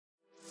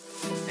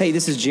Hey,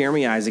 this is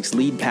Jeremy Isaacs,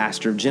 lead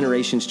pastor of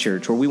Generations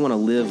Church, where we want to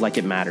live like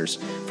it matters.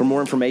 For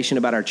more information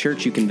about our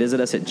church, you can visit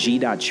us at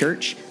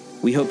g.church.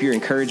 We hope you're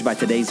encouraged by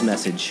today's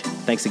message.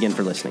 Thanks again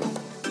for listening.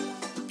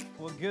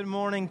 Well, good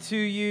morning to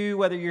you,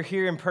 whether you're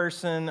here in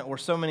person or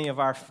so many of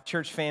our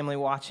church family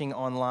watching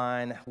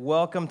online.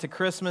 Welcome to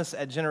Christmas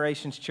at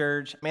Generations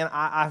Church. Man,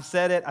 I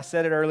said it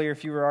earlier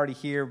if you were already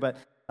here, but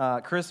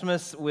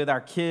Christmas with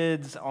our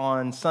kids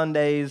on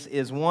Sundays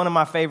is one of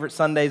my favorite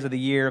Sundays of the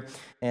year,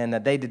 and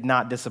they did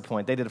not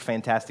disappoint. They did a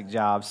fantastic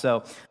job.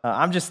 So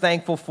I'm just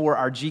thankful for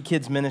our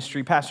G-Kids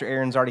ministry. Pastor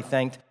Aaron's already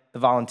thanked the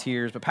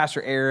volunteers, but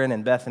Pastor Aaron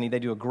and Bethany, they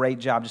do a great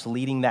job just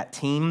leading that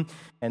team.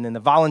 And then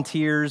the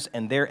volunteers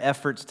and their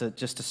efforts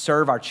to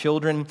serve our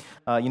children.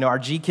 Our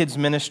G-Kids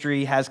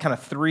ministry has kind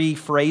of three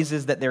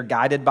phrases that they're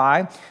guided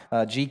by.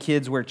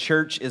 G-Kids, where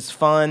church is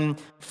fun,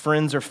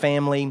 friends are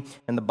family,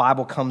 and the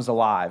Bible comes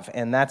alive.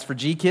 And that's for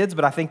G-Kids,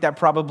 but I think that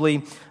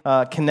probably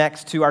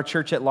connects to our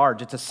church at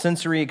large. It's a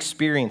sensory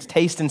experience.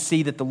 Taste and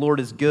see that the Lord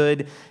is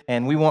good,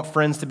 and we want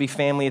friends to be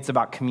family. It's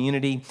about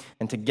community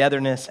and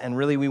togetherness, and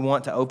really we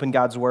want to open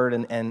God's Word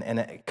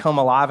and come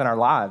alive in our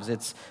lives.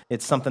 It's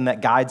something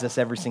that guides us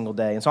every single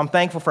day. And so I'm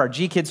thankful for our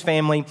G-Kids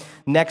family.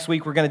 Next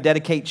week, we're going to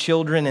dedicate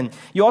children. And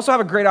you also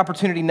have a great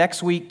opportunity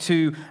next week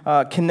to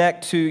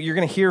connect to, you're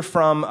going to hear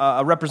from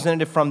a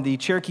representative from the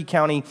Cherokee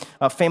County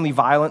Family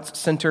Violence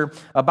Center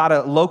about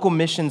a local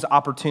missions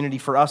opportunity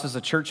for us as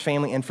a church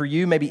family and for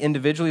you, maybe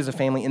individually as a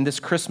family in this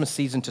Christmas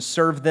season to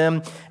serve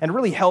them and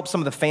really help some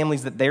of the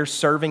families that they're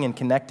serving and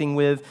connecting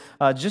with,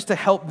 just to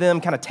help them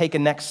kind of take a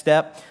next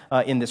step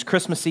in this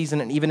Christmas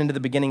season and even into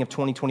the beginning of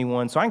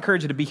 2021. So I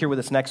encourage you to be here with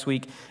us next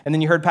week. And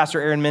then you heard Pastor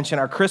Aaron mention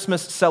our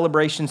Christmas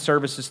celebration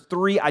services,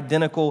 3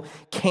 identical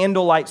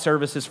candlelight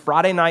services,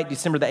 Friday night,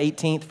 December the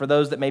 18th, for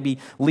those that may be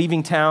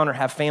leaving town or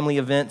have family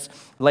events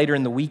later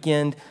in the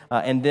weekend,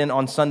 and then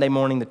on Sunday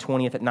morning, the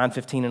 20th at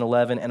 9:15 and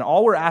 11. And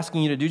all we're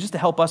asking you to do, just to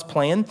help us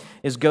plan,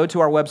 is go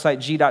to our website,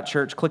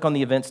 g.church, click on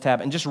the events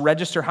tab, and just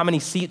register how many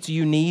seats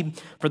you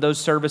need for those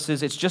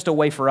services. It's just a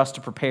way for us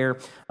to prepare,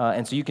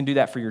 and so you can do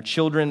that for your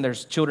children.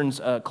 There's children's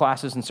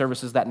classes and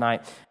services that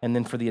night, and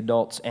then for the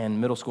adults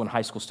and middle school and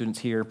high school students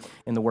here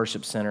in the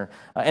worship center.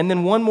 And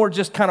then one more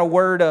just kind of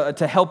word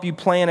to help you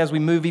plan as we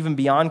move even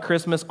beyond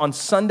Christmas. On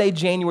Sunday,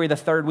 January the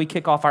 3rd, we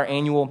kick off our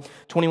annual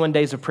 21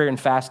 Days of Prayer and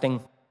Fasting.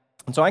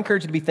 And so I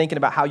encourage you to be thinking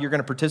about how you're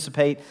going to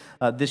participate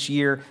this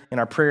year in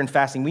our prayer and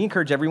fasting. We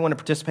encourage everyone to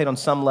participate on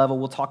some level.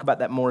 We'll talk about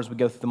that more as we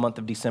go through the month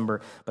of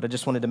December, but I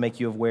just wanted to make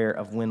you aware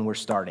of when we're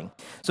starting.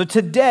 So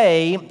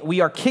today,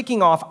 we are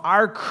kicking off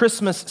our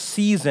Christmas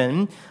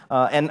season,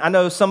 and I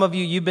know some of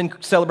you, you've been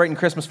celebrating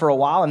Christmas for a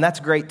while, and that's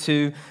great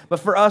too, but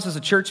for us as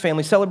a church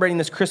family, celebrating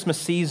this Christmas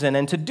season,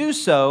 and to do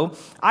so,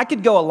 I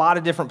could go a lot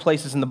of different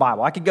places in the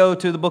Bible. I could go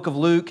to the book of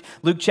Luke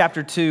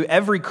chapter 2.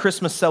 Every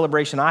Christmas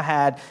celebration I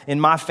had in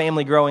my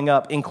family growing up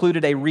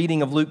included a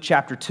reading of Luke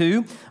chapter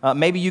 2.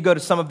 Maybe you go to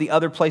some of the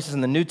other places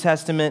in the New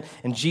Testament,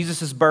 in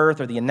Jesus'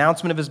 birth or the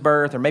announcement of his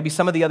birth, or maybe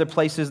some of the other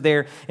places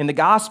there in the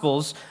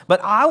Gospels.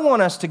 But I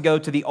want us to go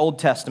to the Old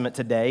Testament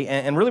today,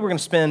 and really we're going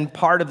to spend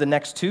part of the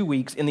next 2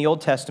 weeks in the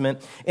Old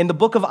Testament in the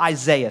book of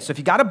Isaiah. So if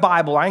you got a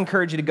Bible, I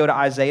encourage you to go to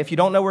Isaiah. If you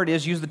don't know where it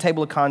is, use the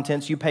table of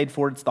contents. You paid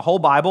for it. It's the whole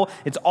Bible.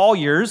 It's all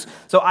yours.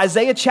 So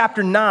Isaiah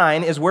chapter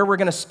 9 is where we're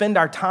going to spend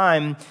our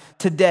time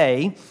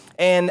today.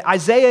 And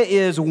Isaiah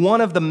is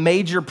one of the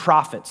major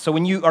prophets. So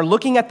when you are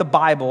looking at the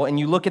Bible and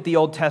you look at the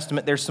Old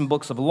Testament, there's some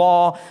books of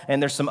law and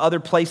there's some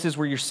other places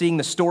where you're seeing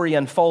the story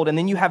unfold. And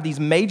then you have these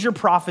major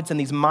prophets and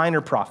these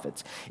minor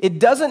prophets. It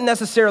doesn't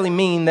necessarily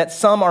mean that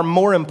some are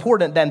more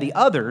important than the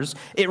others.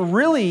 It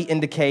really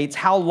indicates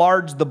how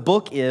large the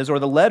book is or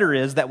the letter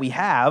is that we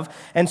have.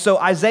 And so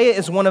Isaiah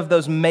is one of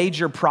those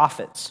major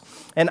prophets.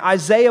 And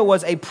Isaiah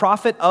was a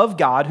prophet of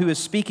God who is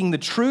speaking the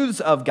truths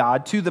of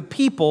God to the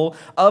people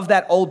of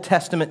that Old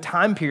Testament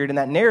time period in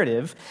that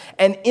narrative.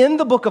 And in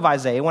the book of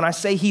Isaiah, when I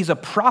say he's a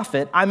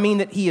prophet, I mean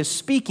that he is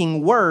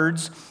speaking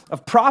words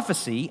of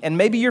prophecy. And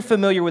maybe you're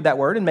familiar with that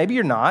word, and maybe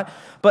you're not.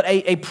 But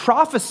a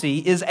prophecy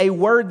is a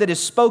word that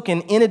is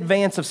spoken in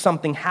advance of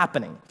something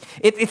happening.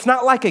 It's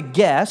not like a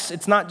guess.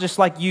 It's not just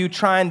like you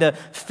trying to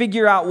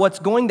figure out what's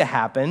going to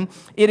happen.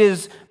 It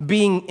is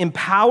being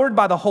empowered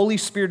by the Holy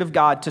Spirit of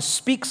God to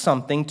speak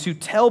something, to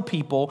tell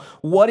people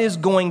what is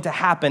going to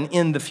happen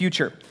in the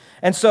future.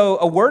 And so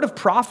a word of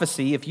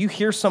prophecy, if you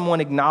hear someone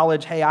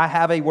acknowledge, hey, I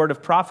have a word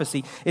of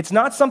prophecy, it's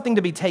not something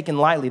to be taken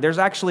lightly. There's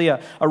actually a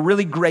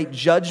really great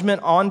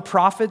judgment on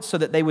prophets so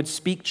that they would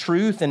speak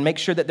truth and make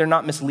sure that they're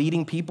not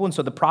misleading people. And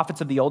so the prophets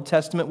of the Old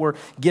Testament were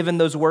given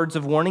those words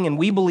of warning. And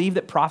we believe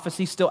that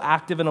prophecy is still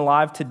active and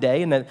alive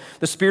today and that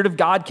the Spirit of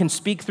God can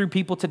speak through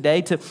people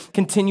today to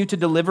continue to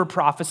deliver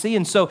prophecy.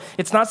 And so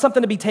it's not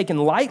something to be taken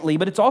lightly,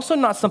 but it's also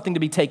not something to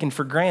be taken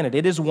for granted.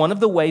 It is one of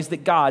the ways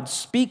that God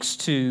speaks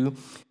to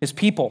his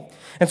people.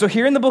 And so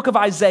here in the book of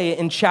Isaiah,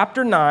 in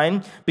chapter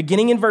 9,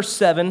 beginning in verse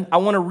 7, I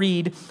want to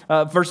read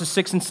verses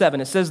 6 and 7.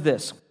 It says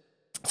this: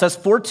 It says,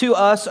 "For to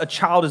us a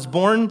child is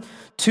born,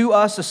 to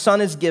us a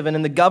son is given,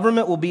 and the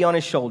government will be on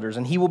his shoulders,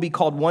 and he will be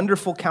called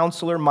Wonderful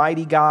Counselor,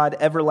 Mighty God,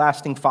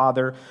 Everlasting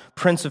Father,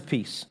 Prince of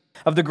Peace.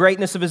 Of the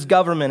greatness of his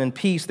government and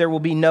peace there will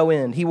be no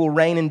end. He will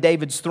reign in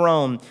David's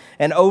throne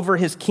and over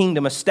his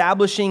kingdom,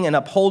 establishing and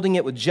upholding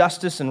it with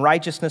justice and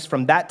righteousness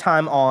from that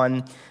time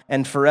on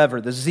and forever.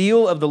 The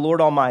zeal of the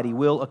Lord Almighty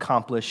will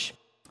accomplish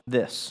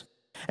this."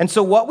 And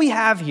so what we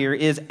have here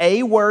is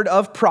a word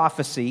of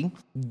prophecy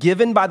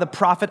given by the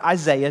prophet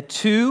Isaiah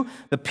to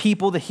the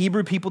people, the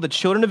Hebrew people, the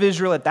children of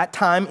Israel at that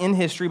time in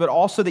history, but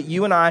also that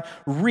you and I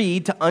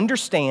read to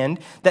understand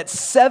that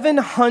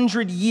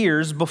 700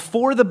 years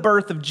before the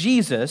birth of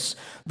Jesus,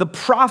 the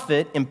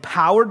prophet,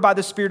 empowered by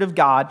the Spirit of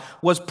God,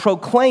 was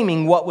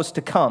proclaiming what was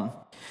to come.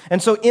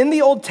 And so in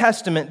the Old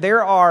Testament,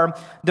 there are,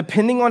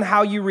 depending on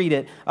how you read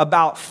it,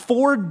 about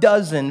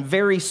 46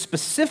 very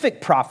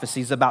specific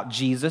prophecies about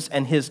Jesus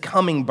and his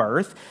coming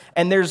birth.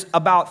 And there's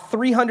about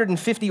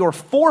 350 or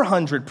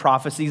 400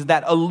 prophecies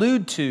that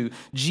allude to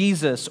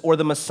Jesus or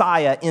the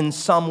Messiah in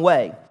some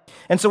way.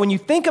 And so when you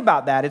think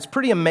about that, it's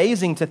pretty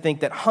amazing to think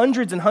that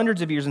hundreds and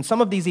hundreds of years, and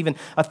some of these even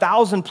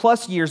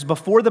 1,000+ years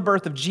before the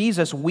birth of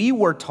Jesus, we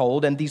were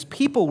told, and these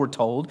people were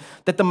told,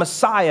 that the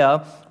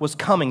Messiah was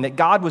coming, that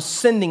God was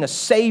sending a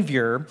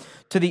Savior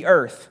to the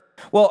earth.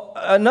 Well,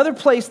 another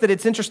place that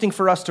it's interesting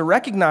for us to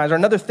recognize, or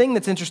another thing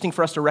that's interesting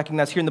for us to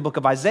recognize here in the book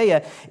of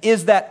Isaiah,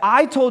 is that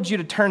I told you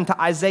to turn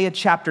to Isaiah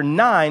chapter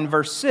 9,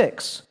 verse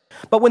 6.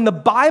 But when the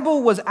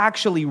Bible was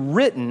actually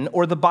written,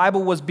 or the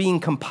Bible was being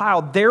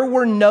compiled, there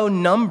were no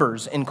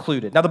numbers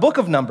included. Now, the book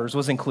of Numbers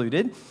was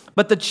included,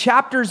 but the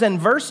chapters and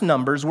verse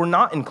numbers were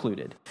not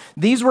included.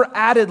 These were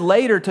added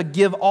later to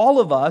give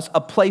all of us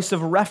a place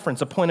of reference,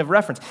 a point of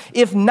reference.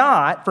 If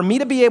not, for me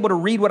to be able to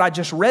read what I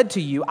just read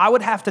to you, I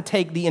would have to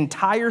take the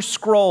entire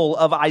scroll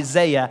of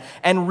Isaiah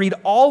and read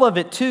all of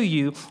it to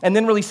you, and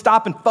then really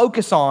stop and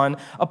focus on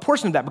a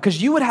portion of that,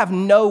 because you would have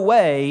no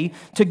way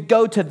to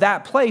go to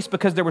that place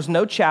because there was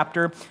no chapter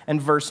and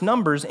verse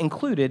numbers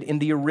included in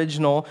the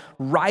original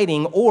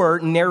writing or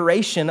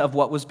narration of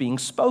what was being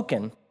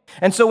spoken.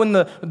 And so when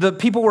the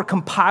people were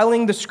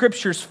compiling the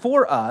scriptures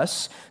for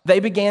us, they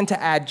began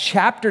to add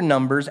chapter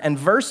numbers and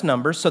verse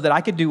numbers so that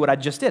I could do what I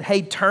just did.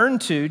 Hey, turn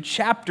to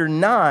chapter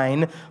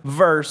 9,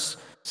 verse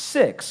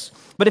 6.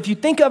 But if you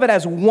think of it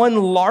as one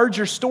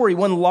larger story,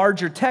 one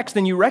larger text,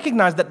 then you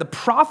recognize that the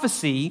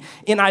prophecy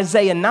in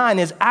Isaiah 9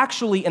 is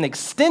actually an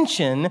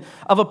extension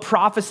of a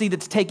prophecy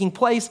that's taking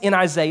place in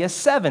Isaiah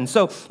 7.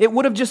 So it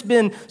would have just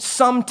been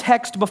some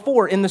text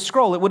before in the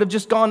scroll. It would have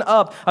just gone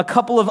up a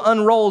couple of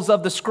unrolls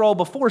of the scroll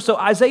before. So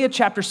Isaiah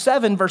chapter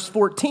 7, verse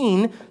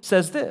 14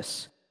 says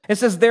this. It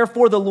says,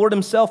 "Therefore the Lord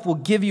himself will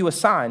give you a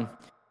sign.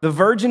 The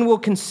virgin will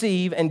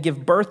conceive and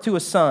give birth to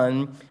a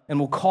son and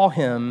will call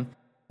him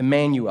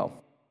Emmanuel."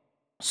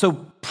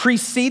 So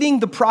preceding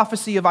the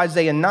prophecy of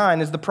Isaiah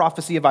 9 is the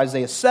prophecy of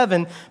Isaiah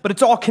 7, but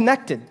it's all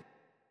connected.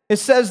 It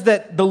says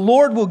that the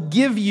Lord will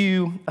give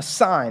you a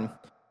sign.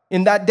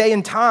 In that day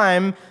and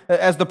time,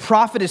 as the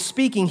prophet is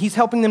speaking, he's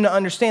helping them to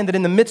understand that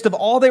in the midst of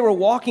all they were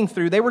walking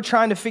through, they were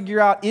trying to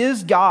figure out,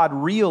 is God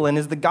real? And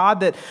is the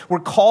God that we're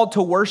called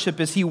to worship,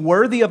 is he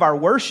worthy of our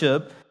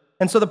worship?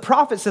 And so the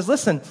prophet says,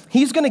 listen,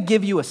 he's going to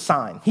give you a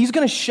sign. He's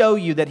going to show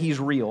you that he's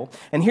real.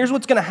 And here's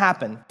what's going to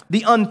happen.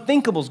 The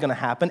unthinkable is going to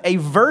happen. A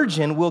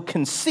virgin will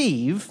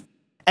conceive,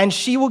 and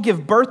she will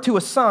give birth to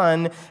a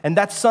son, and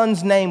that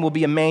son's name will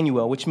be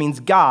Emmanuel, which means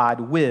God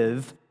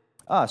with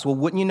us. Well,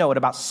 wouldn't you know it,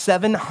 about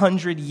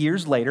 700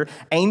 years later,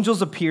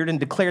 angels appeared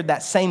and declared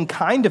that same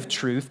kind of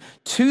truth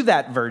to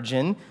that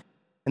virgin.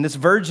 And this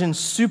virgin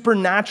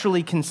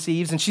supernaturally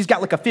conceives, and she's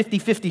got like a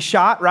 50-50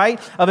 shot,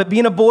 right, of it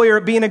being a boy or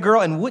it being a girl.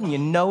 And wouldn't you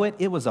know it,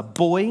 it was a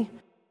boy.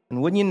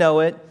 And wouldn't you know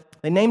it,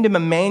 they named him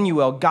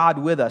Emmanuel, God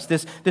with us.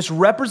 This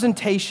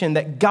representation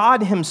that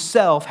God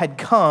himself had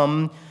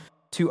come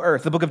to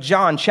earth. The book of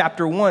John,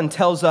 chapter 1,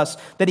 tells us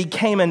that he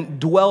came and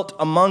dwelt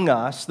among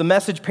us. The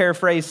Message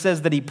paraphrase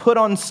says that he put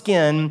on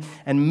skin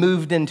and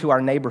moved into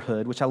our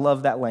neighborhood, which I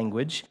love that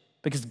language.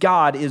 Because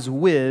God is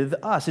with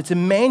us. It's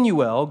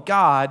Emmanuel,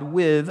 God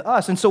with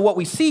us. And so what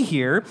we see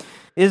here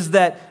is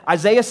that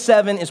Isaiah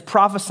 7 is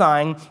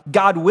prophesying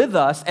God with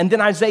us, and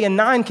then Isaiah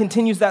 9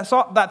 continues that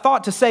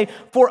thought to say,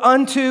 for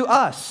unto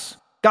us,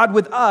 God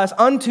with us,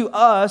 unto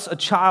us a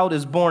child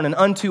is born, and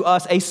unto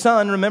us a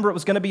son, remember it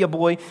was going to be a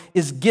boy,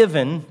 is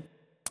given,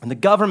 and the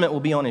government will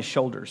be on his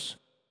shoulders.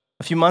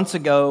 A few months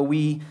ago,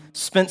 we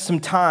spent some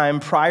time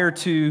prior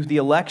to the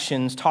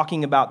elections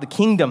talking about the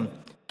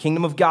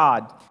kingdom of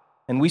God.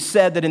 And we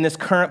said that in this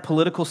current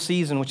political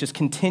season, which is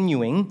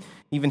continuing,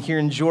 even here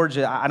in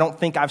Georgia, I don't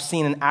think I've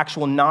seen an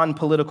actual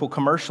non-political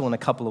commercial in a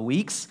couple of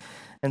weeks.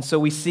 And so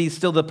we see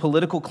still the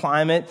political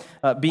climate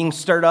being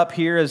stirred up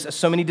here as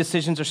so many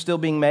decisions are still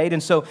being made.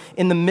 And so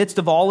in the midst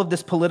of all of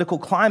this political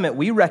climate,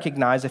 we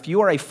recognize if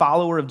you are a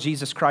follower of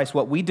Jesus Christ,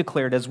 what we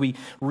declared as we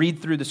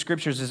read through the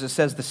scriptures is it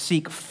says to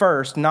seek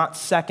first, not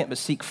second, but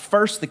seek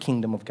first the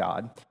kingdom of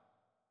God.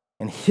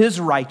 and his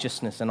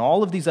righteousness and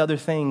all of these other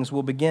things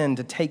will begin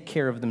to take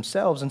care of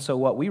themselves. And so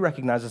what we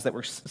recognize is that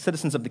we're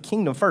citizens of the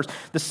kingdom first,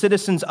 the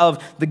citizens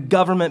of the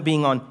government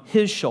being on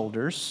his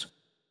shoulders,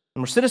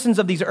 and we're citizens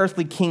of these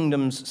earthly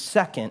kingdoms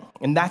second,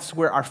 and that's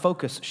where our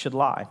focus should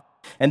lie.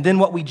 And then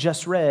what we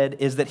just read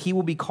is that he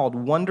will be called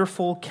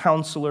Wonderful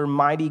Counselor,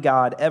 Mighty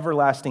God,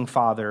 Everlasting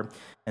Father,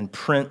 and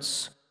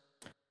Prince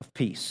of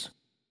Peace.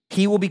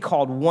 He will be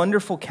called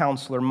Wonderful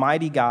Counselor,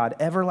 Mighty God,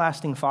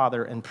 Everlasting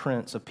Father, and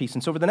Prince of Peace.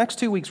 And so over the next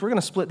 2 weeks, we're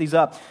going to split these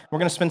up. We're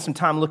going to spend some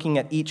time looking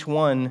at each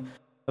one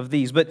of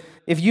these. But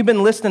if you've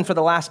been listening for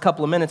the last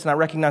couple of minutes, and I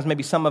recognize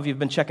maybe some of you have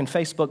been checking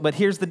Facebook, but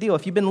here's the deal.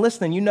 If you've been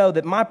listening, you know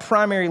that my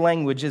primary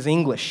language is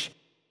English.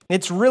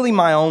 It's really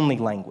my only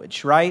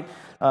language, right?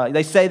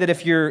 They say that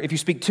if you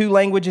speak 2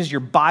 languages, you're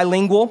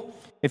bilingual.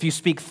 If you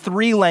speak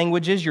 3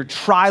 languages, you're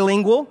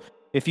trilingual.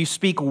 If you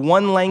speak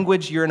 1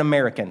 language, you're an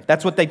American.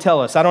 That's what they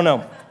tell us. I don't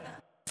know.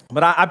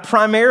 But I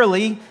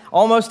primarily,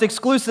 almost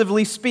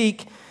exclusively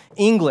speak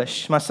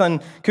English. My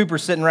son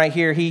Cooper's sitting right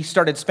here. He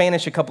started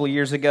Spanish a couple of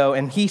years ago,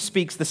 and he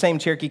speaks the same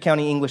Cherokee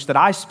County English that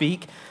I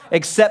speak,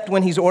 except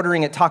when he's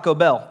ordering at Taco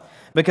Bell.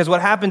 Because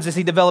what happens is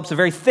he develops a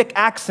very thick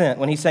accent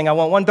when he's saying, I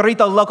want 1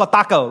 Dorito Loco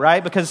Taco,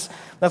 right? Because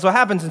that's what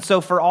happens. And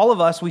so for all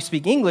of us, we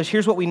speak English.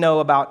 Here's what we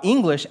know about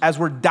English as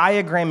we're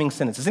diagramming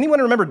sentences.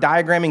 Anyone remember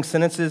diagramming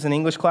sentences in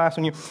English class?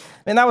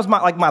 And that was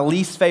my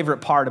least favorite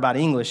part about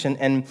English.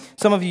 And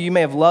some of you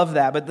may have loved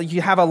that, but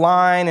you have a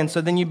line, and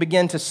so then you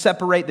begin to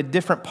separate the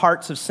different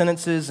parts of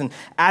sentences and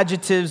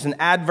adjectives and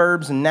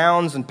adverbs and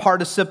nouns and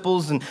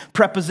participles and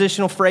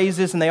prepositional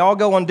phrases, and they all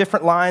go on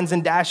different lines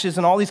and dashes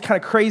and all these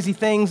kind of crazy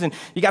things, and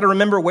you got to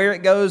remember where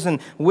it goes and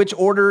which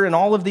order and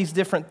all of these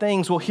different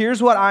things. Well,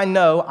 here's what I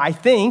know. I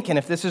think, and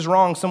if this is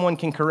wrong, someone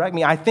can correct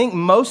me, I think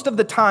most of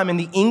the time in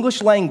the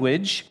English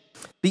language,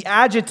 the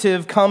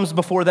adjective comes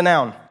before the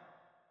noun.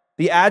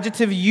 The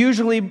adjective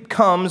usually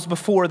comes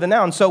before the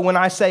noun. So when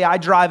I say I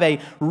drive a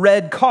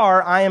red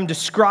car, I am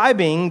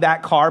describing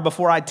that car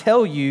before I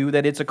tell you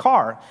that it's a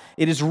car.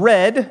 It is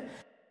red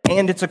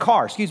and it's a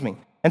car,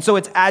 And so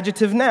it's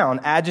adjective, noun.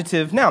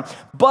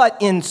 But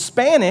in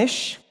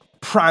Spanish,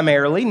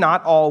 primarily,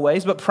 not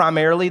always, but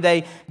primarily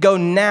they go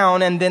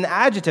noun and then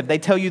adjective. They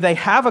tell you they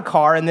have a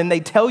car and then they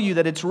tell you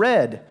that it's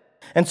red.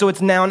 And so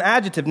it's noun,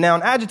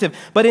 adjective.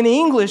 But in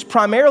English,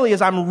 primarily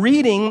as I'm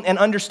reading and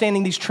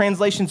understanding these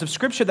translations of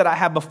Scripture that I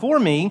have before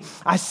me,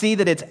 I see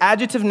that it's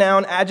adjective,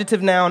 noun.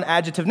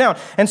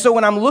 And so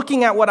when I'm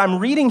looking at what I'm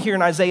reading here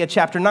in Isaiah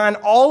chapter 9,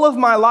 all of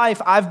my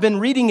life I've been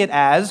reading it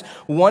as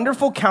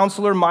Wonderful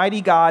Counselor,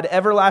 Mighty God,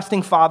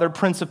 Everlasting Father,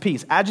 Prince of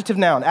Peace. Adjective,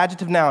 noun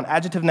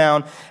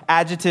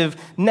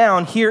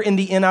here in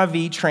the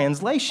NIV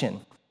translation.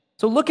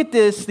 So look at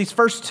these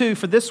first 2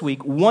 for this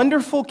week.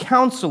 Wonderful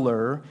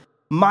Counselor,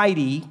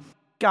 Mighty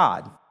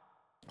God.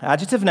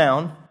 Adjective,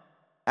 noun.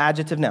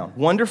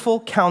 Wonderful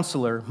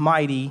Counselor,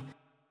 Mighty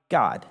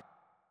God.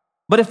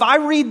 But if I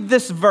read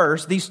this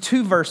verse, these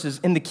 2 verses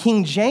in the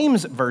King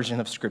James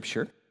Version of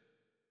Scripture,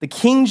 the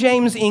King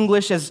James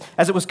English as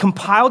it was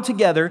compiled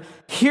together,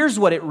 here's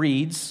what it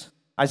reads.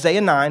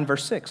 Isaiah 9,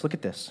 verse 6. Look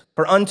at this.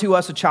 For unto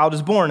us a child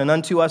is born, and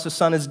unto us a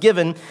son is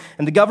given,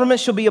 and the government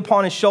shall be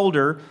upon his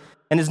shoulder,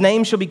 and his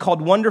name shall be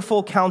called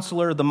Wonderful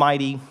Counselor, the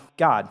Mighty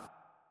God.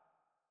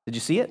 Did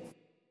you see it?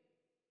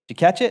 Did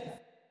you catch it?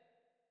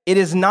 It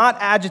is not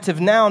adjective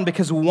noun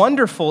because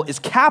wonderful is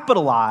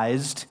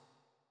capitalized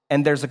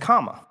and there's a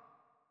comma.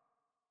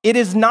 It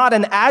is not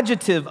an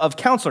adjective of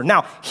counselor.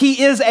 Now,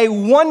 he is a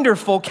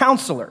wonderful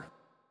counselor.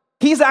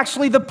 He's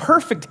actually the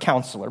perfect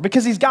counselor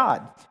because he's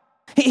God.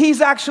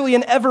 He's actually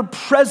an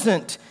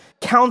ever-present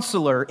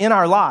counselor in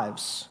our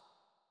lives.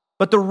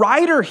 But the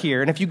writer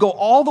here, and if you go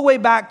all the way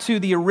back to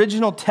the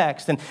original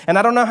text, and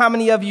I don't know how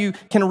many of you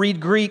can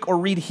read Greek or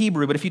read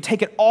Hebrew, but if you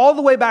take it all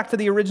the way back to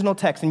the original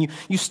text and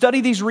you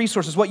study these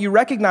resources, what you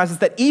recognize is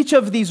that each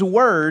of these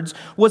words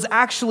was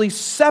actually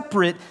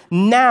separate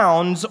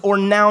nouns or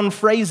noun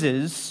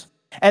phrases,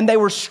 and they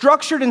were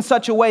structured in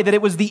such a way that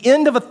it was the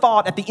end of a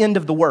thought at the end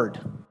of the word.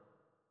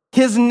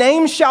 His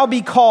name shall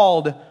be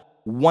called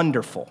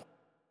Wonderful.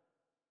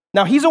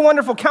 Now, he's a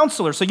wonderful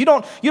counselor, so you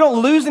don't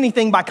lose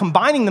anything by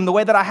combining them the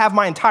way that I have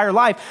my entire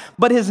life,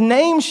 but his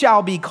name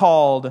shall be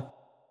called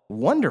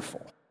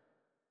Wonderful.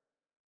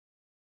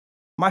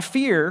 My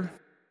fear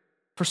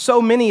for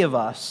so many of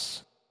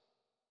us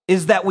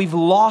is that we've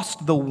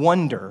lost the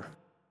wonder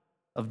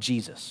of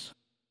Jesus.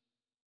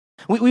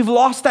 We've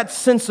lost that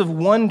sense of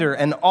wonder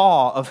and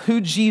awe of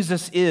who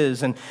Jesus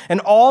is and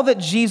all that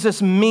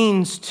Jesus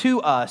means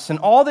to us and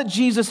all that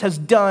Jesus has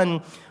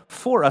done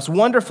for us.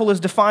 Wonderful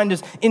is defined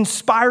as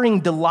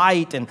inspiring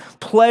delight and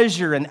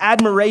pleasure and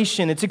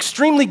admiration. It's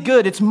extremely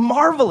good. It's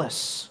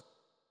marvelous.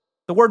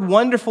 The word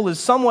wonderful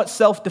is somewhat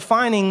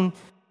self-defining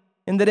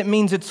in that it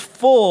means it's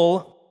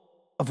full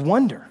of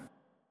wonder.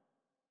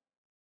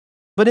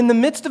 But in the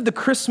midst of the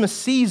Christmas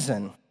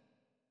season,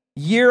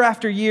 year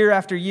after year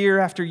after year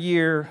after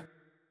year,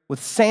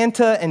 with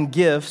Santa and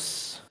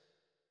gifts,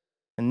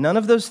 and none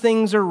of those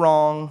things are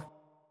wrong,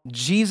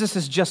 Jesus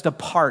is just a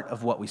part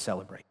of what we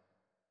celebrate.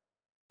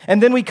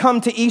 And then we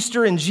come to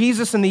Easter and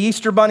Jesus and the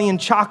Easter bunny and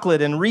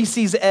chocolate and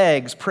Reese's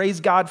eggs. Praise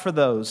God for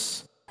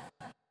those.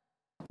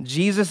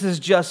 Jesus is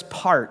just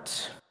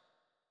part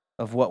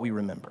of what we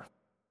remember.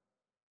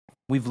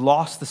 We've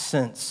lost the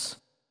sense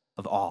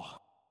of awe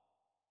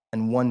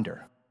and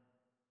wonder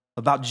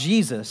about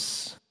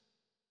Jesus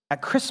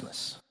at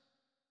Christmas.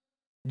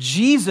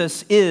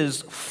 Jesus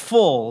is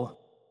full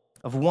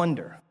of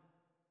wonder.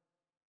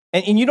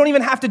 And you don't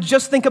even have to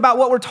just think about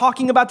what we're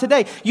talking about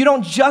today. You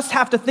don't just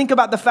have to think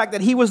about the fact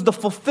that he was the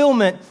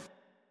fulfillment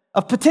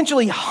of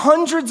potentially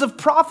hundreds of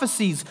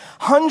prophecies,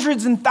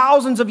 hundreds and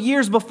thousands of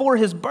years before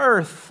his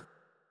birth.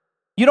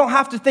 You don't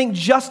have to think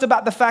just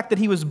about the fact that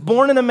he was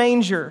born in a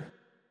manger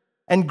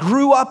and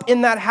grew up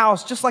in that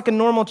house just like a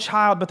normal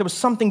child, but there was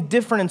something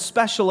different and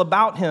special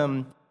about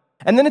him.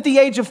 And then at the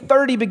age of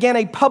 30 began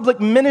a public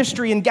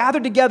ministry and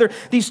gathered together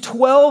these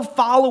 12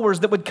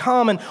 followers that would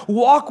come and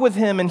walk with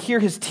him and hear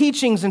his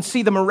teachings and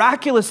see the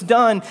miraculous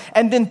done.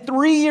 And then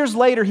 3 years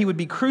later, he would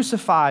be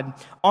crucified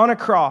on a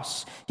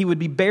cross. He would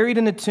be buried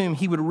in a tomb.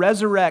 He would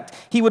resurrect.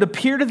 He would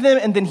appear to them,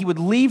 and then he would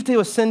leave to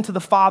ascend to the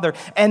Father.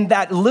 And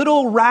that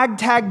little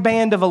ragtag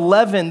band of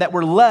 11 that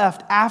were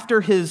left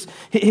after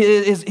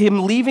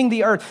him leaving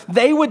the earth,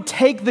 they would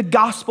take the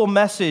gospel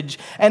message,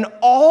 and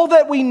all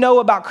that we know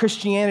about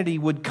Christianity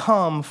would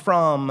come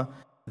from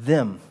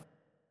them.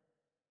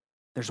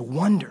 There's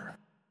wonder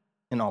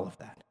in all of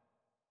that.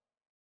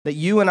 That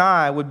you and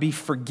I would be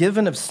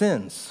forgiven of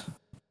sins.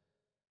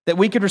 That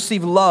we could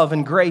receive love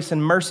and grace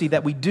and mercy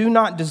that we do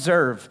not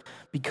deserve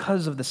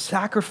because of the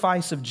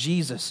sacrifice of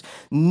Jesus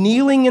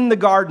kneeling in the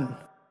garden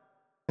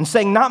and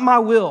saying, not my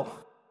will.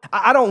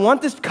 I don't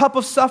want this cup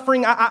of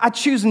suffering. I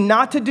choose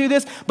not to do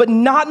this, but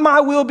not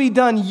my will be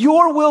done.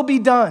 Your will be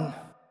done.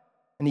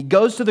 And he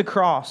goes to the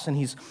cross and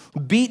he's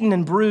beaten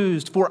and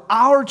bruised for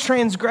our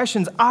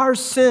transgressions, our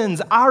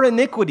sins, our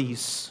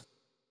iniquities.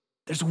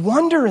 There's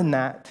wonder in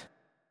that.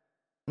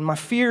 And my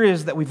fear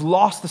is that we've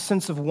lost the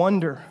sense of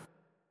wonder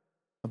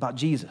about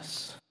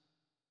Jesus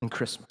and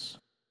Christmas.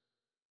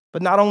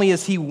 But not only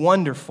is he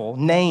wonderful,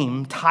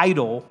 name,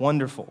 title,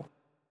 wonderful,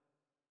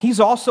 he's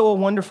also a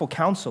wonderful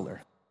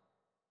counselor.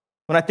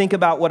 When I think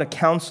about what a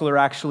counselor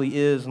actually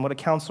is and what a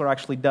counselor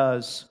actually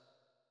does,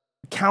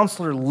 a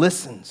counselor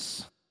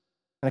listens,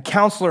 and a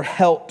counselor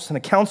helps, and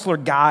a counselor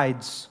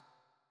guides.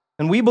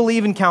 And we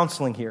believe in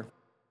counseling here.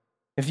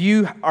 If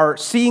you are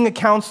seeing a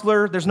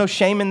counselor, there's no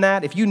shame in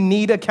that. If you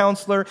need a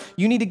counselor,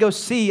 you need to go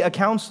see a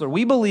counselor.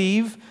 We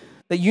believe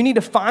that you need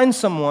to find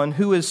someone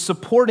who is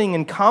supporting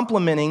and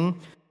complementing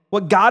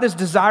what God is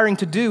desiring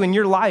to do in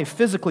your life,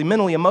 physically,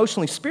 mentally,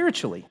 emotionally,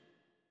 spiritually.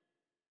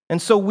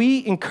 And so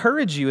we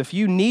encourage you, if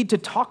you need to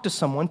talk to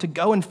someone, to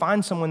go and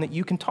find someone that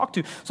you can talk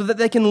to so that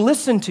they can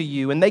listen to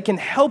you and they can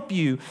help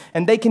you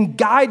and they can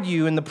guide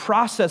you in the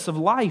process of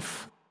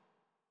life.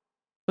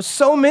 But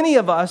so many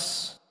of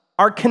us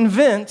are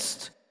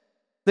convinced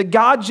that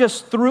God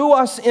just threw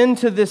us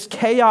into this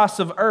chaos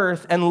of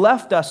earth and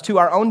left us to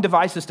our own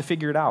devices to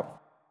figure it out.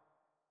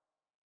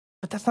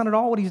 But that's not at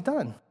all what he's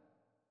done.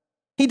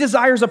 He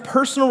desires a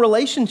personal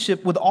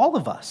relationship with all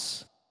of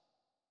us.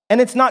 And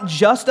it's not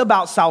just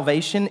about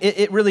salvation.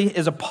 It really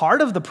is a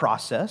part of the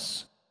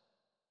process.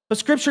 But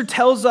Scripture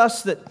tells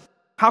us that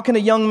how can a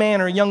young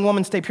man or a young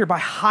woman stay pure? By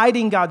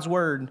hiding God's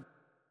word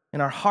in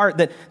our heart,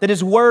 that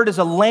his word is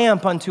a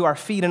lamp unto our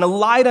feet and a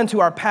light unto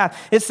our path.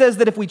 It says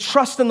that if we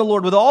trust in the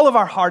Lord with all of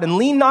our heart and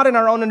lean not in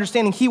our own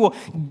understanding, he will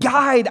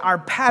guide our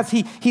paths.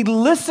 He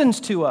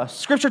listens to us.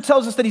 Scripture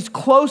tells us that he's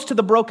close to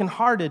the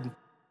brokenhearted.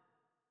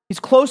 He's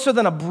closer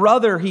than a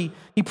brother. He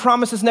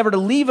promises never to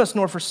leave us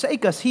nor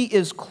forsake us. He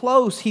is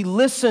close. He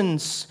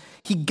listens.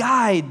 He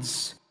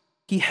guides.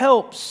 He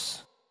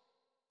helps.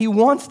 He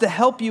wants to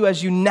help you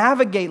as you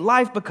navigate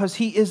life because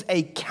he is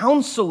a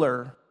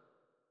counselor.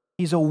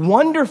 He's a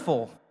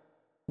wonderful,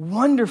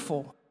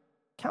 wonderful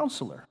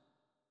counselor.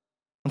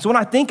 And so when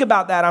I think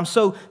about that, I'm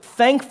so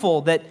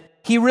thankful that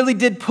he really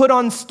did put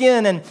on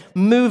skin and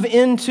move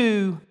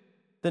into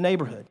the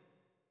neighborhood.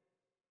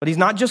 But he's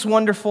not just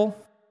wonderful.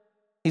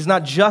 He's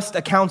not just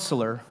a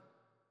counselor.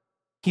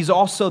 He's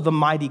also the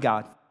mighty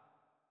God.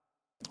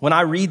 When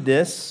I read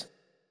this,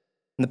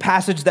 in the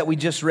passage that we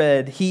just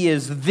read, he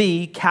is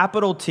the,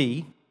 capital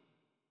T,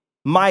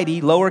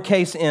 mighty,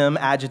 lowercase m,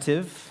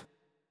 adjective,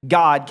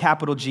 God,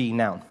 capital G,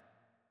 noun.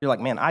 You're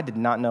like, man, I did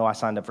not know I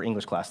signed up for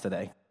English class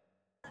today.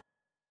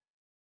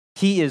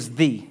 He is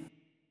the,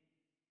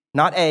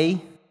 not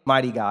a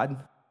mighty God,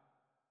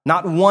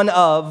 not one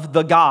of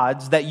the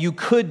gods that you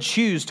could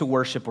choose to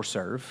worship or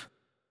serve.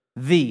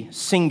 The,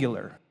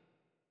 singular,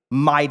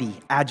 mighty,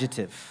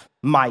 adjective,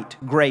 might,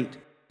 great,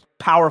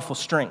 powerful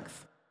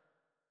strength.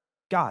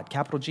 God,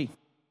 capital G.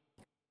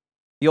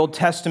 The Old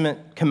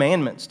Testament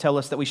commandments tell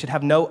us that we should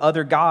have no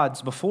other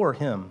gods before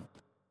him,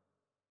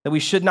 that we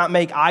should not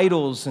make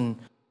idols and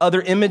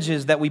other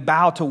images that we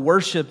bow to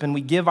worship and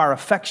we give our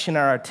affection,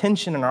 our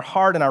attention, and our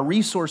heart and our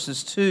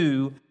resources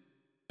to,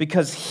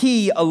 because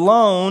he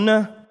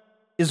alone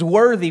is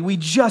worthy. We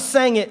just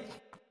sang it.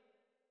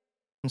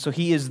 And so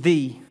he is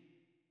the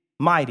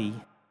mighty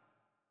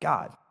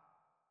God.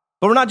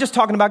 But we're not just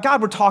talking about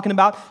God, we're talking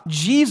about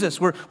Jesus.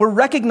 We're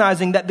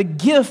recognizing that the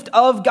gift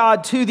of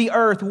God to the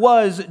earth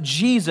was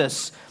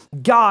Jesus,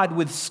 God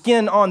with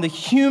skin on, the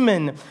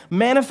human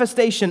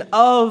manifestation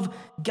of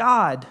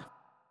God.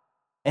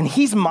 And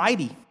he's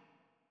mighty.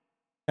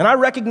 And I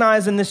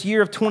recognize in this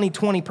year of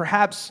 2020,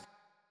 perhaps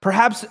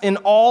in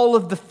all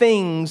of the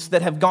things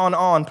that have gone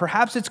on,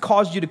 perhaps it's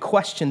caused you to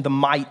question the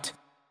might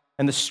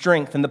and the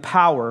strength and the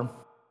power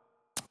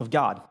of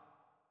God.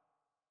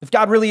 If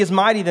God really is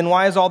mighty, then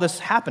why is all this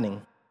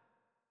happening?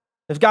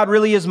 If God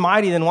really is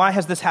mighty, then why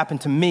has this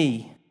happened to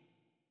me?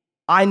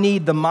 I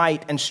need the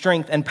might and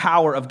strength and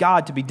power of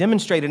God to be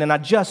demonstrated, and I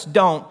just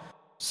don't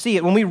see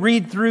it. When we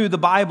read through the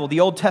Bible, the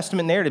Old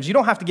Testament narratives, you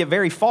don't have to get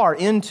very far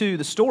into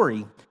the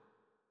story.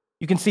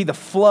 You can see the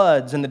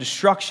floods and the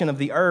destruction of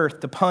the earth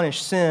to punish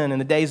sin in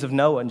the days of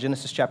Noah in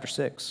Genesis chapter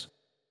 6.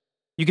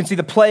 You can see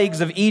the plagues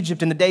of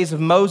Egypt in the days of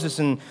Moses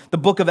in the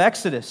book of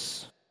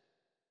Exodus.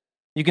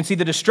 You can see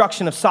the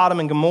destruction of Sodom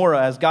and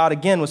Gomorrah as God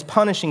again was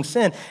punishing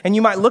sin. And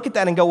you might look at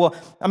that and go, well,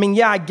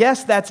 I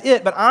guess that's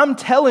it. But I'm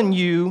telling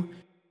you,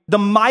 the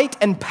might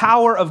and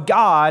power of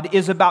God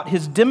is about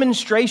his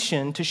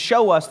demonstration to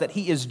show us that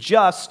he is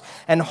just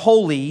and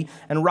holy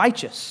and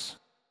righteous.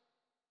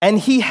 And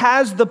he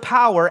has the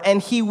power,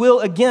 and he will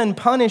again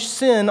punish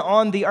sin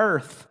on the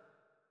earth.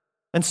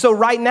 And so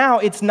right now,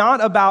 it's not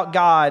about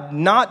God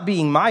not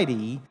being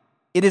mighty.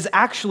 It is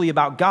actually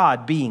about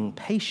God being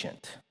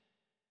patient.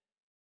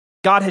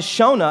 God has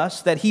shown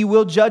us that he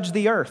will judge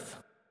the earth,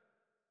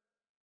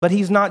 but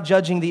he's not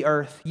judging the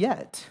earth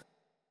yet.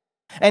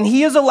 And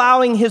he is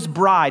allowing his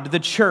bride, the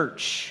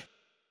church,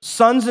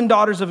 sons and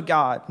daughters of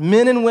God,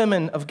 men and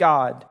women of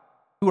God,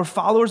 who are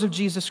followers of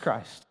Jesus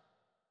Christ,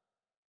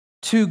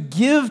 to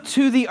give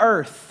to the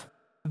earth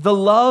the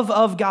love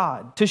of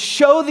God, to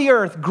show the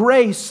earth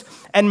grace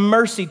and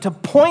mercy, to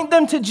point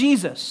them to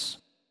Jesus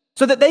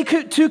so that they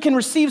too can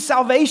receive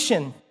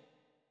salvation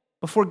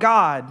before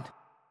God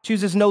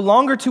chooses no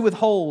longer to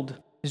withhold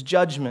his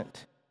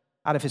judgment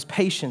out of his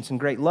patience and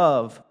great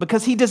love,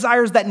 because he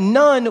desires that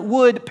none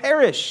would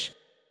perish.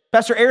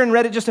 Pastor Aaron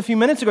read it just a few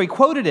minutes ago. He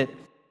quoted it.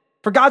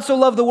 For God so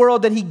loved the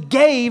world that he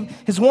gave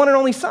his one and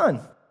only Son,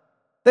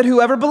 that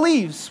whoever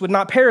believes would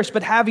not perish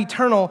but have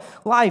eternal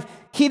life.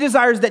 He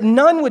desires that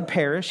none would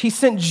perish. He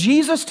sent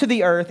Jesus to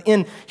the earth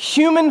in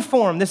human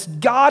form, this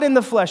God in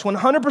the flesh,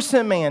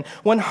 100% man,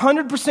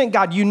 100%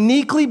 God,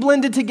 uniquely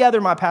blended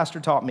together, my pastor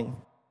taught me.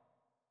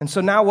 And so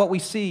now what we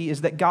see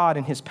is that God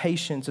in his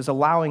patience is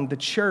allowing the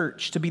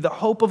church to be the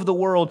hope of the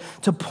world,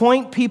 to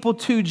point people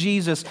to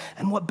Jesus.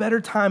 And what better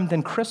time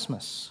than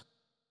Christmas?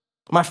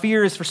 My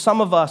fear is for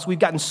some of us, we've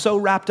gotten so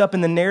wrapped up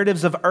in the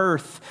narratives of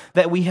earth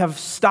that we have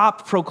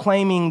stopped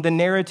proclaiming the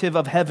narrative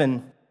of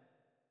heaven.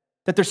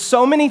 That there's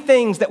so many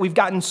things that we've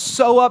gotten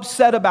so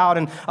upset about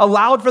and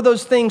allowed for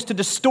those things to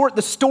distort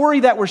the story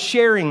that we're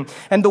sharing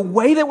and the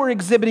way that we're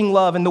exhibiting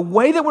love and the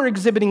way that we're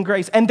exhibiting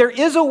grace. And there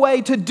is a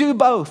way to do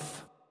both.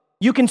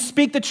 You can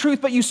speak the truth,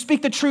 but you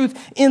speak the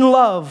truth in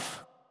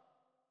love.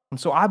 And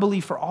so I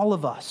believe for all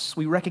of us,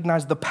 we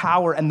recognize the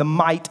power and the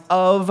might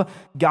of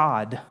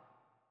God.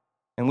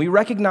 And we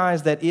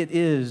recognize that it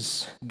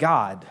is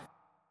God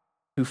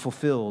who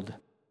fulfilled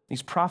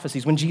these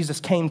prophecies. When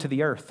Jesus came to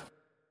the earth,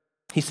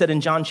 he said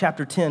in John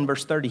chapter 10,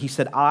 verse 30, he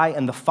said, I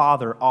and the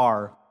Father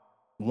are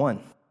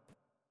one.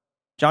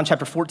 John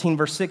chapter 14,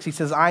 verse 6, he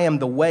says, I am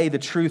the way, the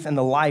truth, and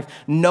the life.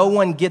 No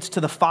one gets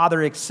to the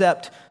Father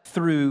except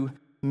through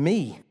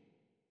me.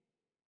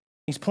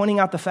 He's pointing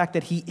out the fact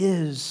that he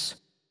is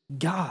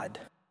God.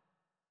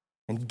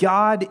 And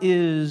God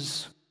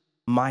is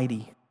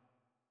mighty.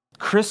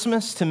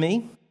 Christmas, to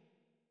me,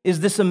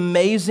 is this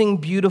amazing,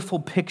 beautiful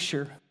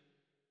picture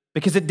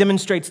because it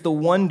demonstrates the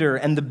wonder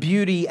and the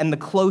beauty and the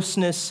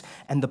closeness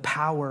and the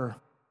power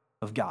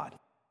of God.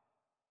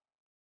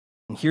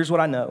 And here's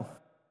what I know.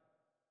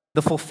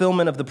 The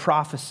fulfillment of the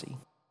prophecy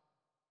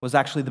was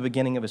actually the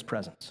beginning of his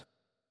presence.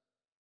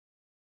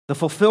 The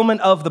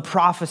fulfillment of the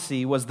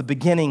prophecy was the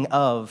beginning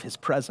of his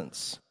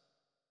presence.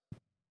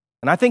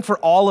 And I think for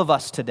all of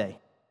us today,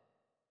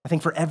 I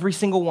think for every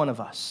single one of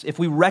us, if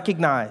we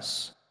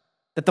recognize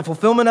that the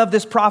fulfillment of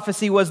this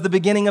prophecy was the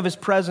beginning of his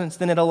presence,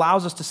 then it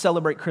allows us to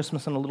celebrate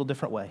Christmas in a little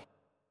different way.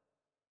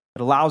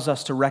 It allows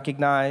us to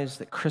recognize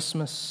that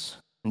Christmas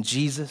and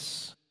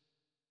Jesus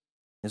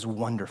is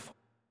wonderful,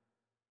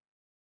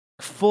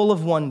 full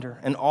of wonder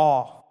and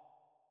awe,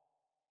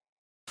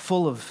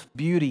 full of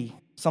beauty,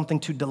 something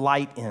to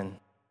delight in.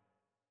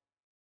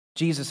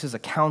 Jesus is a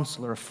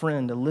counselor, a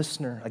friend, a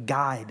listener, a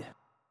guide.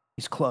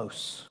 He's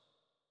close.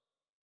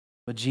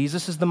 But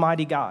Jesus is the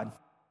mighty God.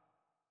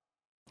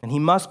 And he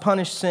must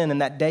punish sin,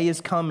 and that day is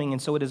coming.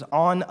 And so it is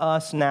on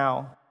us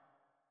now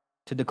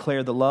to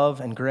declare the love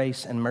and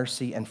grace and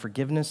mercy and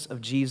forgiveness of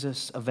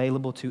Jesus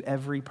available to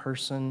every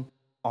person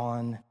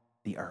on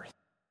the earth.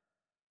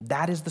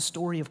 That is the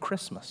story of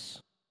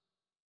Christmas.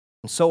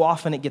 And so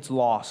often it gets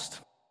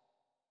lost.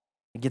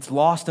 It gets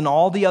lost in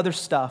all the other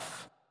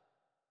stuff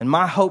And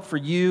my hope for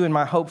you and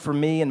my hope for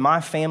me and my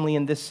family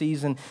in this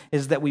season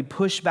is that we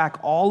push back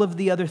all of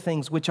the other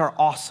things which are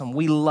awesome.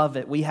 We love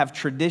it. We have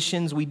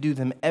traditions. We do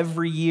them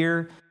every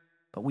year.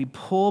 But we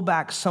pull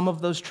back some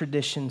of those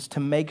traditions to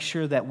make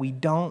sure that we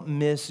don't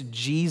miss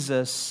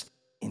Jesus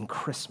in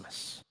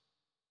Christmas.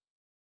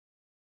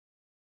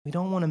 We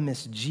don't want to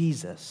miss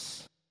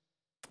Jesus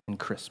in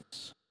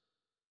Christmas.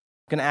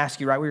 I'm going to ask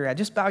you right where you're at,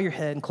 just bow your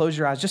head and close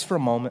your eyes just for a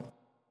moment.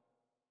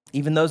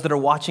 Even those that are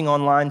watching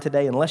online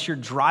today, unless you're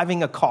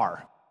driving a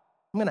car,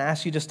 I'm going to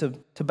ask you just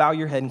to bow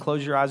your head and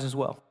close your eyes as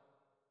well.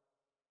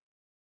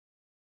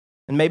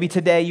 And maybe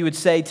today you would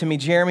say to me,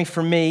 Jeremy,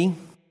 for me,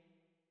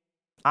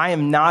 I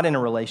am not in a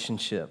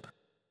relationship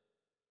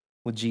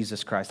with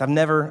Jesus Christ. I've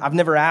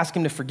never asked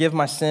him to forgive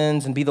my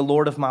sins and be the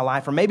Lord of my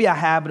life. Or maybe I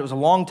have, but it was a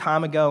long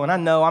time ago, and I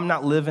know I'm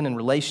not living in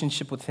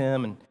relationship with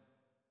him, and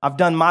I've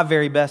done my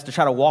very best to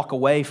try to walk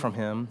away from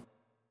him.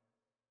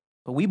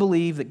 But we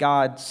believe that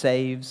God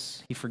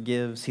saves, he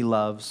forgives, he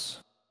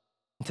loves.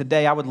 And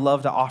today I would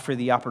love to offer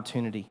the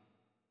opportunity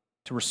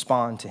to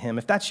respond to him.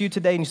 If that's you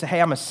today and you say, hey,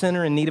 I'm a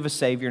sinner in need of a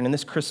Savior, and in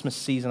this Christmas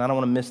season, I don't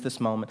want to miss this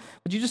moment,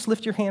 would you just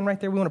lift your hand right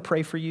there? We want to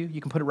pray for you. You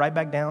can put it right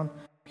back down.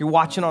 If you're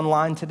watching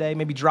online today,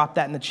 maybe drop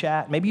that in the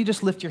chat. Maybe you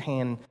just lift your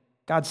hand.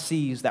 God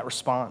sees that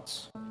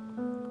response.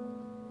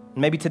 And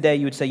maybe today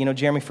you would say,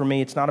 Jeremy, for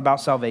me, it's not about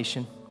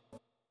salvation.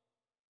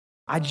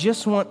 I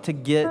just want to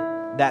get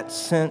that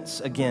sense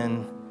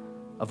again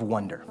of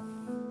wonder.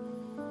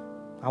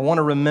 I want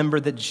to remember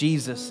that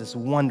Jesus is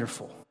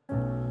wonderful.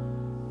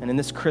 And in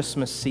this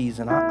Christmas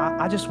season,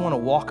 I just want to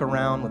walk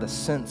around with a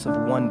sense of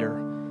wonder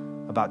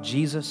about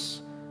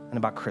Jesus and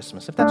about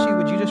Christmas. If that's you,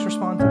 would you just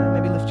respond to that?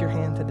 Maybe lift your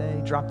hand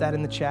today. Drop that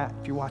in the chat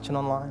if you're watching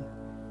online.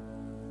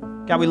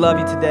 God, we love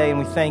you today and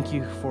we thank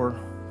you for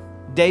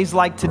days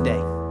like today.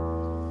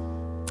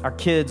 Our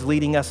kids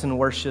leading us in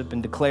worship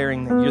and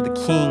declaring that you're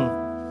the King.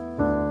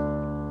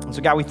 And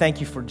so God, we thank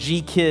you for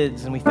G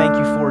Kids, and we thank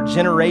you for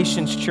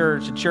Generations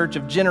Church, a church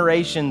of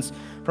generations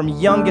from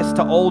youngest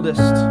to oldest,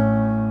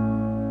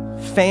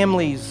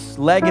 families,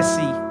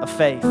 legacy of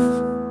faith,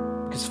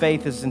 because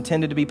faith is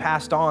intended to be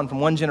passed on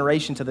from one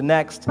generation to the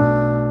next.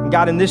 And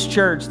God, in this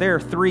church, there are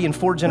 3 and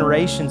 4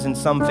 generations in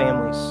some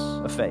families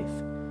of faith.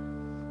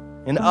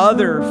 In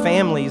other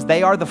families,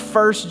 they are the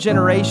first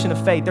generation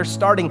of faith. They're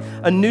starting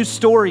a new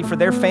story for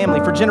their family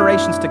for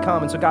generations to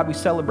come. And so God, we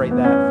celebrate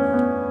that.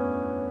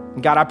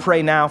 And God, I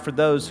pray now for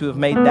those who have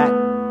made that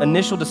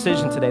initial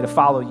decision today to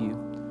follow you.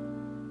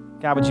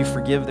 God, would you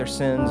forgive their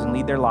sins and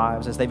lead their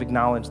lives as they've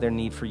acknowledged their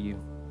need for you.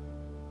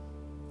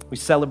 We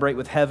celebrate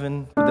with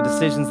heaven for the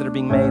decisions that are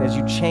being made as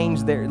you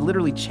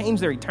literally change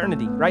their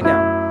eternity right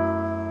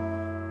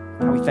now.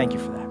 God, we thank you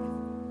for that.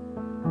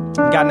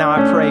 And God, now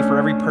I pray for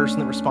every person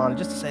that responded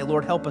just to say,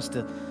 Lord, help us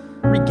to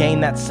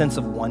regain that sense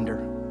of wonder,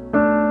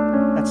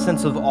 that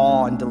sense of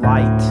awe and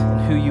delight in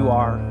who you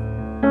are.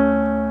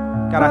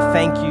 God, I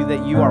thank you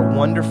that you are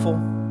wonderful.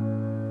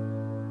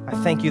 I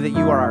thank you that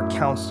you are our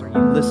counselor. You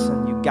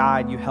listen, you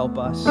guide, you help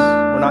us.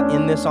 We're not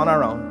in this on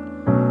our own.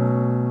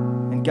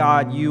 And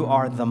God, you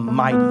are the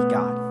mighty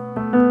God.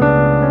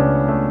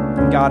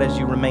 And God, as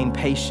you remain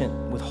patient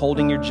with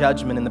holding your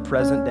judgment in the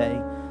present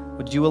day,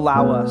 would you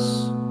allow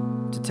us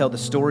to tell the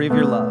story of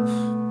your love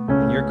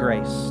and your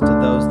grace to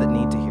those that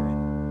need to hear it.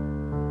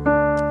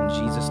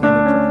 In Jesus' name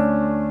we pray.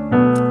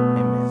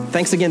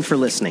 Thanks again for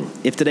listening.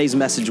 If today's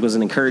message was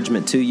an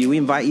encouragement to you, we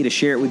invite you to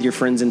share it with your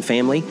friends and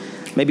family.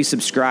 Maybe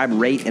subscribe,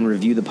 rate, and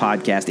review the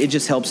podcast. It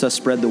just helps us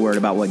spread the word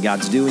about what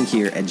God's doing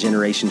here at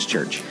Generations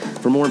Church.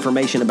 For more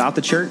information about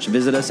the church,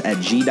 visit us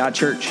at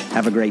g.church.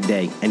 Have a great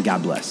day, and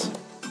God bless.